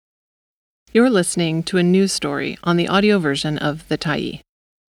You're listening to a news story on the audio version of The Tyee.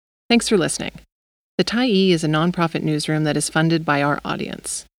 Thanks for listening. The Tyee is a nonprofit newsroom that is funded by our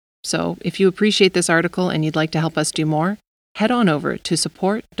audience. So, if you appreciate this article and you'd like to help us do more, head on over to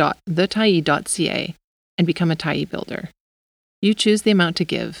support.thetyee.ca and become a Tyee builder. You choose the amount to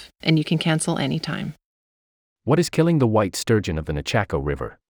give, and you can cancel anytime. What is killing the white sturgeon of the Nechako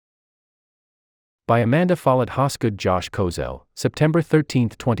River? By Amanda Follett Hosgood, Josh Kozel, September 13,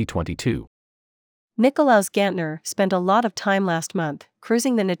 2022. Nicolaus Gantner spent a lot of time last month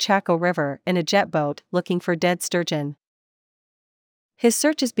cruising the Nechako River in a jet boat looking for dead sturgeon. His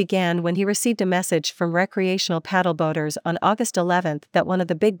searches began when he received a message from recreational paddle boaters on August 11 that one of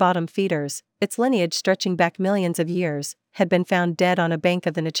the big bottom feeders, its lineage stretching back millions of years, had been found dead on a bank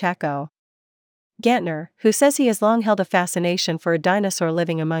of the Nechako. Gantner, who says he has long held a fascination for a dinosaur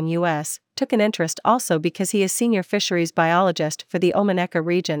living among U.S., took an interest also because he is senior fisheries biologist for the Nechako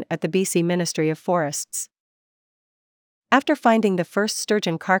region at the BC Ministry of Forests. After finding the first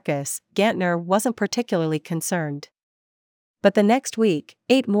sturgeon carcass, Gantner wasn't particularly concerned. But the next week,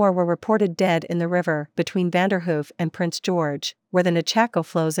 8 more were reported dead in the river between Vanderhoof and Prince George, where the Nechako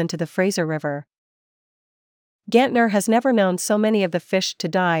flows into the Fraser River. Gantner has never known so many of the fish to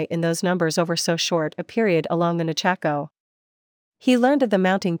die in those numbers over so short a period along the Nechako. He learned of the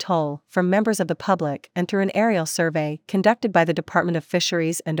mounting toll from members of the public and through an aerial survey conducted by the Department of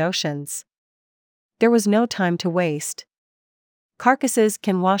Fisheries and Oceans. There was no time to waste. Carcasses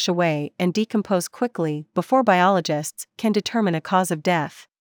can wash away and decompose quickly before biologists can determine a cause of death.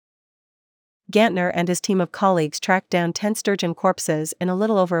 Gantner and his team of colleagues tracked down 10 sturgeon corpses in a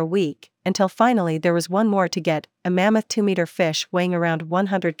little over a week, until finally there was one more to get, a mammoth 2-meter fish weighing around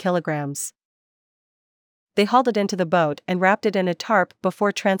 100 kilograms. They hauled it into the boat and wrapped it in a tarp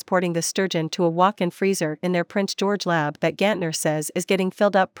before transporting the sturgeon to a walk-in freezer in their Prince George lab that Gantner says is getting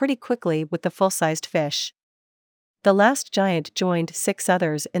filled up pretty quickly with the full-sized fish. The last giant joined 6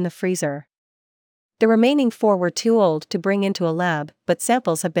 others in the freezer. The remaining 4 were too old to bring into a lab, but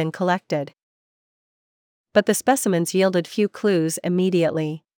samples have been collected. But the specimens yielded few clues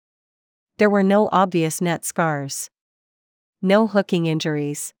immediately. There were no obvious net scars, no hooking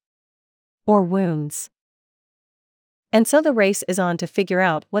injuries, or wounds. And so the race is on to figure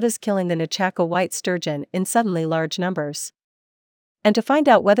out what is killing the Nechako white sturgeon in suddenly large numbers. And to find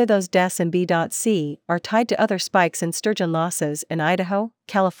out whether those deaths in B.C. are tied to other spikes in sturgeon losses in Idaho,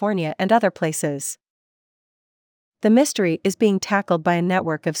 California, and other places. The mystery is being tackled by a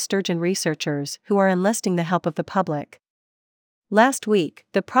network of sturgeon researchers who are enlisting the help of the public. Last week,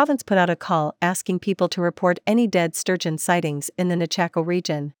 the province put out a call asking people to report any dead sturgeon sightings in the Nechako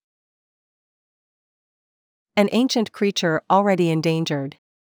region. An ancient creature already endangered.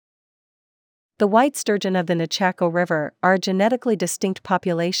 The white sturgeon of the Nechako River are a genetically distinct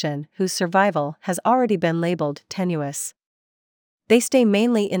population whose survival has already been labeled tenuous. They stay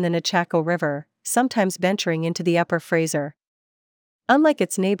mainly in the Nechako River, sometimes venturing into the upper Fraser. Unlike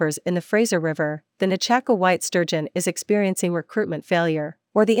its neighbors in the Fraser River, the Nechako white sturgeon is experiencing recruitment failure,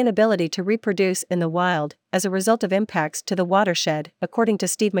 or the inability to reproduce in the wild, as a result of impacts to the watershed, according to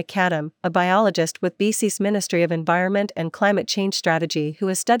Steve McAdam, a biologist with BC's Ministry of Environment and Climate Change Strategy who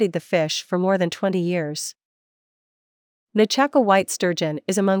has studied the fish for more than 20 years. Nechako white sturgeon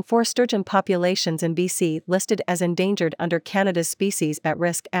is among 4 sturgeon populations in BC listed as endangered under Canada's Species at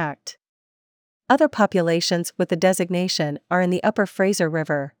Risk Act. Other populations with the designation are in the Upper Fraser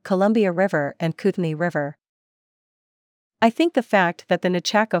River, Columbia River, and Kootenay River. I think the fact that the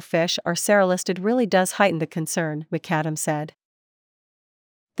Nechako fish are SARA-listed really does heighten the concern, McAdam said.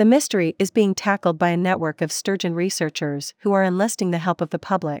 The mystery is being tackled by a network of sturgeon researchers who are enlisting the help of the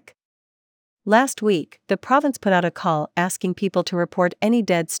public. Last week, the province put out a call asking people to report any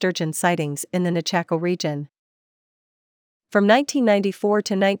dead sturgeon sightings in the Nechako region. From 1994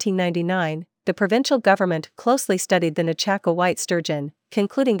 to 1999, the provincial government closely studied the Nechako white sturgeon,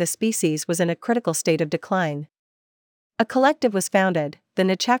 concluding the species was in a critical state of decline. A collective was founded, the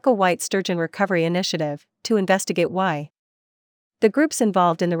Nechako White Sturgeon Recovery Initiative, to investigate why. The groups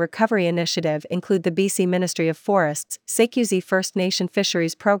involved in the recovery initiative include the BC Ministry of Forests, CQ First Nation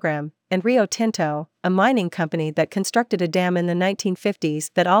Fisheries Program, and Rio Tinto, a mining company that constructed a dam in the 1950s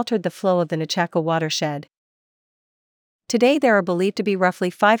that altered the flow of the Nechako watershed. Today there are believed to be roughly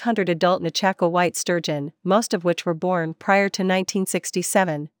 500 adult Nechako white sturgeon, most of which were born prior to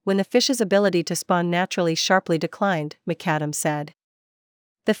 1967, when the fish's ability to spawn naturally sharply declined, McAdam said.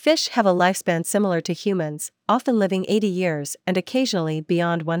 The fish have a lifespan similar to humans, often living 80 years and occasionally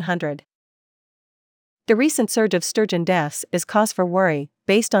beyond 100. The recent surge of sturgeon deaths is cause for worry,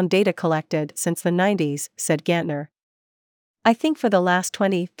 based on data collected since the 90s, said Gantner. I think for the last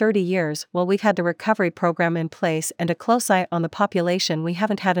 20-30 years, while we've had the recovery program in place and a close eye on the population, we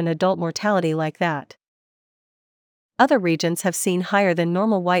haven't had an adult mortality like that. Other regions have seen higher than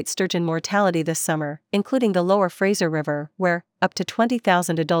normal white sturgeon mortality this summer, including the lower Fraser River, where up to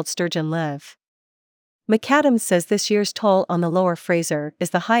 20,000 adult sturgeon live. McAdams says this year's toll on the lower Fraser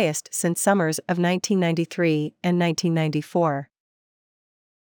is the highest since summers of 1993 and 1994.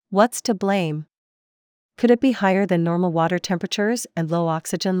 What's to blame? Could it be higher than normal water temperatures and low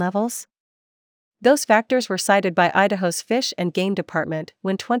oxygen levels? Those factors were cited by Idaho's Fish and Game Department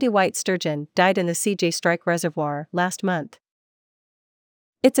when 20 white sturgeon died in the C.J. Strike Reservoir last month.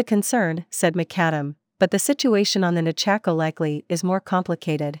 It's a concern, said McAdam, but the situation on the Nechako likely is more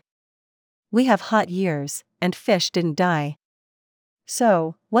complicated. We have hot years, and fish didn't die.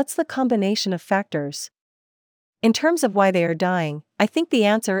 So, what's the combination of factors? In terms of why they are dying, I think the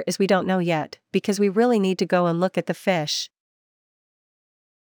answer is we don't know yet, because we really need to go and look at the fish.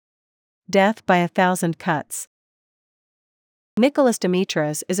 Death by 1,000 cuts. Nicholas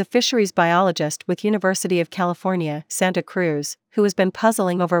Dimitras is a fisheries biologist with University of California, Santa Cruz, who has been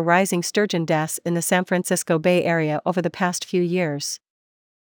puzzling over rising sturgeon deaths in the San Francisco Bay Area over the past few years.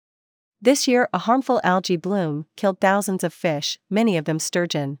 This year, a harmful algae bloom killed thousands of fish, many of them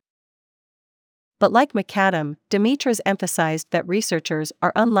sturgeon. But like McAdam, Dimitras emphasized that researchers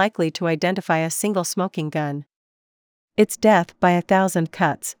are unlikely to identify a single smoking gun. It's death by 1,000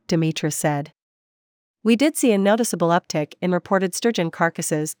 cuts, Dimitras said. We did see a noticeable uptick in reported sturgeon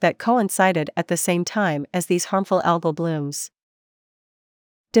carcasses that coincided at the same time as these harmful algal blooms.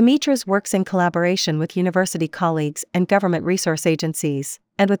 Dimitras works in collaboration with university colleagues and government resource agencies,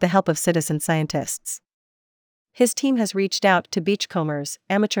 and with the help of citizen scientists. His team has reached out to beachcombers,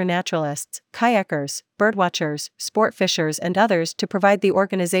 amateur naturalists, kayakers, birdwatchers, sport fishers and others to provide the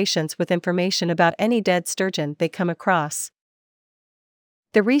organizations with information about any dead sturgeon they come across.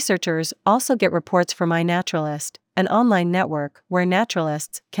 The researchers also get reports from iNaturalist, an online network where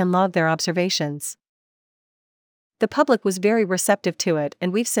naturalists can log their observations. The public was very receptive to it,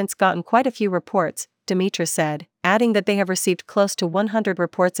 and we've since gotten quite a few reports, Dimitras said, adding that they have received close to 100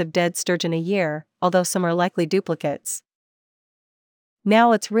 reports of dead sturgeon a year, although some are likely duplicates.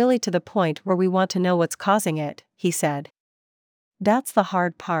 Now it's really to the point where we want to know what's causing it, he said. That's the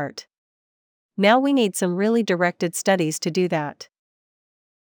hard part. Now we need some really directed studies to do that.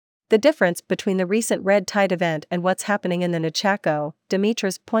 The difference between the recent red tide event and what's happening in the Nechako,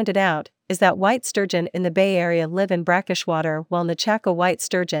 Dimitras pointed out, is that white sturgeon in the Bay Area live in brackish water while Nechako white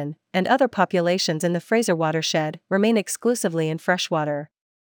sturgeon, and other populations in the Fraser watershed, remain exclusively in freshwater.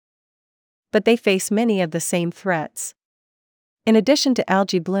 But they face many of the same threats. In addition to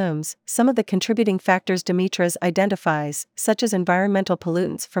algae blooms, some of the contributing factors Dimitras identifies, such as environmental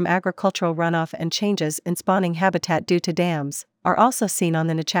pollutants from agricultural runoff and changes in spawning habitat due to dams, are also seen on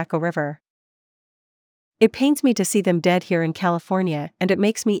the Nechako River. It pains me to see them dead here in California, and it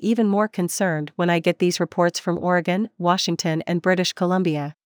makes me even more concerned when I get these reports from Oregon, Washington, and British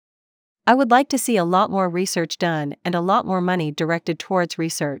Columbia. I would like to see a lot more research done and a lot more money directed towards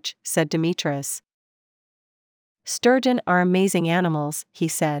research, said Dimitras. Sturgeon are amazing animals, he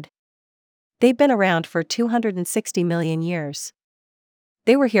said. They've been around for 260 million years.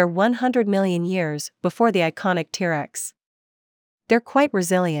 They were here 100 million years before the iconic T-Rex. They're quite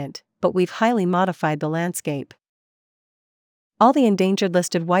resilient, but we've highly modified the landscape. All the endangered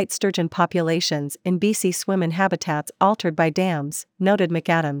listed white sturgeon populations in BC swim in habitats altered by dams, noted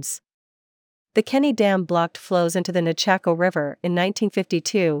McAdams. The Kenny Dam blocked flows into the Nechako River in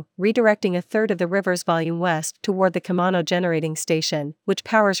 1952, redirecting a third of the river's volume west toward the Camano generating station, which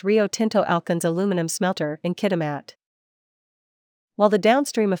powers Rio Tinto Alcan's aluminum smelter in Kitimat. While the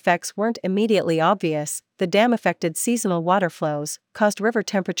downstream effects weren't immediately obvious, the dam affected seasonal water flows, caused river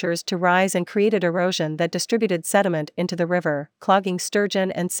temperatures to rise and created erosion that distributed sediment into the river, clogging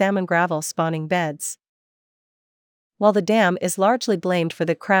sturgeon and salmon gravel spawning beds. While the dam is largely blamed for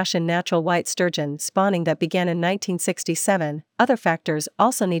the crash in natural white sturgeon spawning that began in 1967, other factors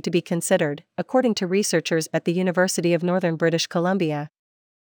also need to be considered, according to researchers at the University of Northern British Columbia.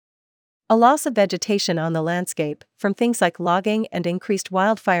 A loss of vegetation on the landscape, from things like logging and increased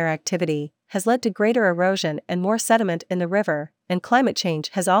wildfire activity, has led to greater erosion and more sediment in the river, and climate change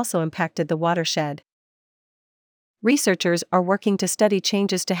has also impacted the watershed. Researchers are working to study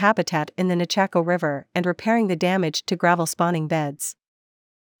changes to habitat in the Nechako River and repairing the damage to gravel spawning beds.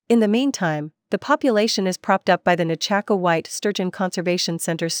 In the meantime, the population is propped up by the Nechako White Sturgeon Conservation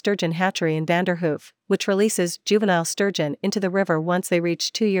Center's sturgeon hatchery in Vanderhoof, which releases juvenile sturgeon into the river once they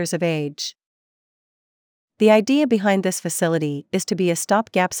reach 2 years of age. The idea behind this facility is to be a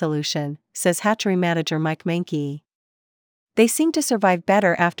stopgap solution, says hatchery manager Mike Mankey. They seem to survive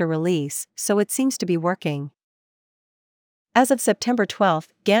better after release, so it seems to be working. As of September 12,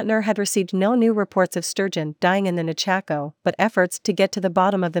 Gantner had received no new reports of sturgeon dying in the Nechako, but efforts to get to the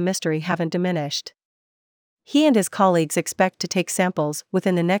bottom of the mystery haven't diminished. He and his colleagues expect to take samples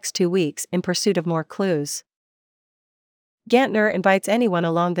within the next 2 weeks in pursuit of more clues. Gantner invites anyone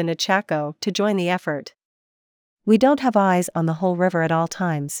along the Nechako to join the effort. "We don't have eyes on the whole river at all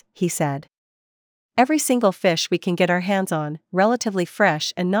times," he said. "Every single fish we can get our hands on, relatively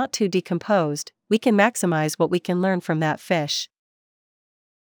fresh and not too decomposed, we can maximize what we can learn from that fish."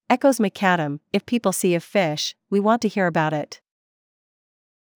 Echoes Macadam, "If people see a fish, we want to hear about it."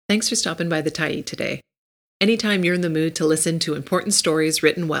 Thanks for stopping by the Tyee today. Anytime you're in the mood to listen to important stories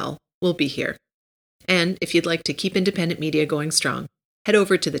written well, we'll be here. And if you'd like to keep independent media going strong, head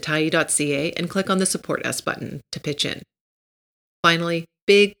over to thetyee.ca and click on the Support Us button to pitch in. Finally,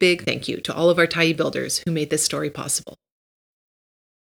 big thank you to all of our Tyee builders who made this story possible.